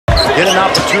get an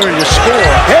opportunity to score.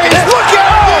 Hayes, look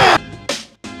out!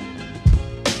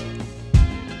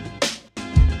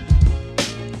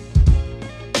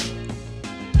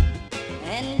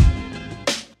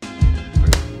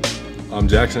 I'm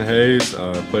Jaxson Hayes,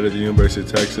 played at the University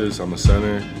of Texas. I'm a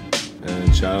center,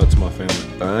 and shout out to my family.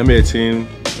 The NBA team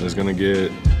is going to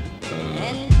get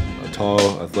a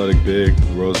tall, athletic big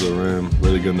who rose to the rim,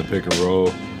 really good in the pick and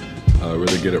roll,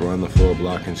 really good at running the floor,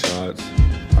 blocking shots.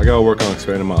 I got to work on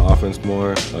expanding my offense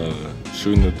more,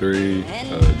 shooting the three,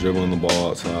 dribbling the ball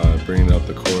outside, bringing it up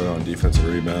the court on defensive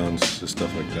rebounds, just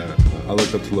stuff like that. I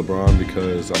looked up to LeBron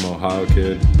because I'm an Ohio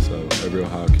kid, so every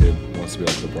Ohio kid wants to be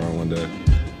like LeBron one day.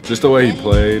 Just the way he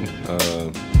played,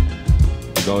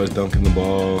 he's always dunking the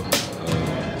ball,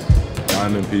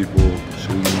 diming people,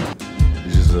 shooting.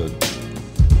 He's just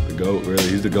the GOAT, really.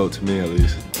 He's the GOAT to me, at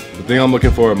least. The thing I'm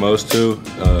looking forward most to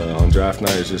on draft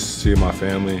night is just seeing my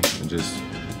family and just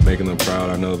making them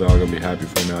proud. I know they're all gonna be happy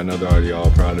for me. I know they're already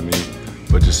all proud of me,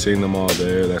 but just seeing them all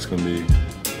there, that's gonna be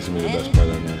the best part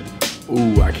of that night.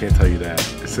 Ooh, I can't tell you that.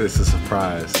 It's a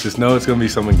surprise. Just know it's gonna be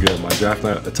something good. My draft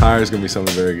night attire is gonna be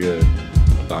something very good.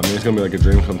 I mean, it's gonna be like a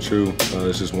dream come true.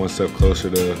 It's just one step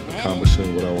closer to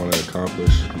accomplishing what I want to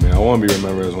accomplish. I mean, I want to be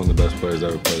remembered as one of the best players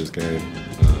that ever played this game.